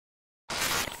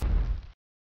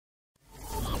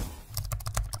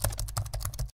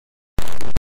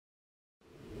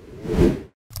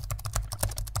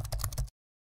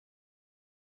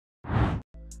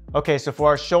Okay, so for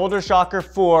our shoulder shocker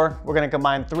 4, we're gonna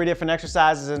combine 3 different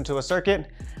exercises into a circuit.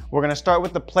 We're gonna start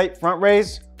with the plate front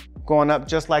raise, going up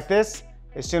just like this.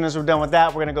 As soon as we're done with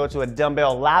that, we're gonna go to a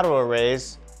dumbbell lateral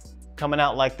raise, coming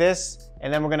out like this.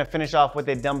 And then we're gonna finish off with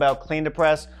a dumbbell clean to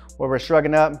press, where we're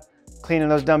shrugging up, cleaning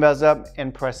those dumbbells up,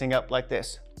 and pressing up like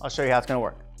this. I'll show you how it's gonna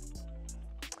work.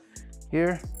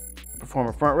 Here, perform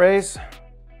a front raise.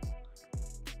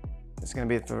 It's gonna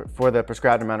be for the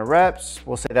prescribed amount of reps.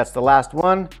 We'll say that's the last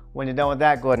one. When you're done with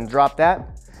that, go ahead and drop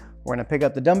that. We're gonna pick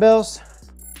up the dumbbells,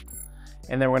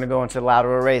 and then we're gonna go into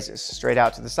lateral raises, straight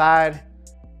out to the side.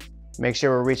 Make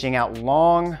sure we're reaching out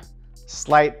long,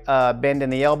 slight bend in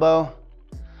the elbow.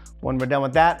 When we're done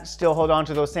with that, still hold on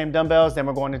to those same dumbbells, then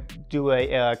we're going to do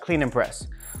a clean and press.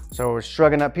 So we're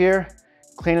shrugging up here,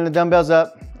 cleaning the dumbbells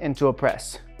up into a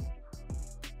press.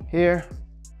 Here,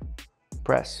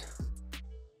 press.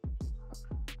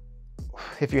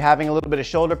 If you're having a little bit of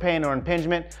shoulder pain or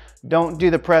impingement, don't do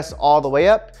the press all the way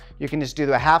up. You can just do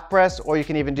the half press, or you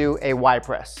can even do a Y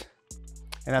press.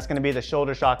 And that's gonna be the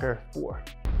shoulder shocker 4.